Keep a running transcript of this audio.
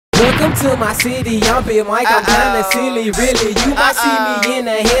Welcome to my city, I'm Big Mike, I'm kinda silly, really. You might see me in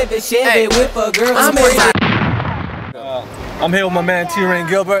a heavy Chevy with a girl. I'm here with my man T-Rain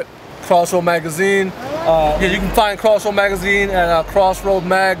Gilbert, CrossRoad Magazine. Yeah, you can find CrossRoad Magazine at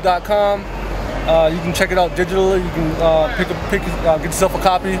crossroadmag.com. You can check it out digitally. You can get yourself a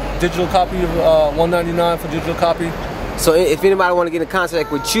copy, digital copy of $1.99 for digital copy. So if anybody want to get in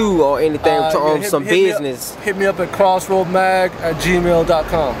contact with you or anything on some business, hit me up at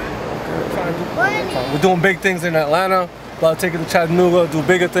crossroadmag@gmail.com. We're doing big things in Atlanta. About to take it to Chattanooga, do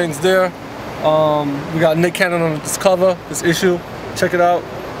bigger things there. We got Nick Cannon on this cover, this issue. Check it out.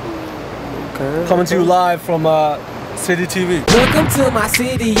 Coming to you live from CityTv. Welcome to my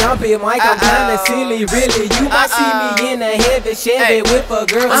city, I'm Big Mike, I'm kinda silly, really. You might see me in a heavy Chevy with a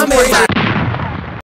girl.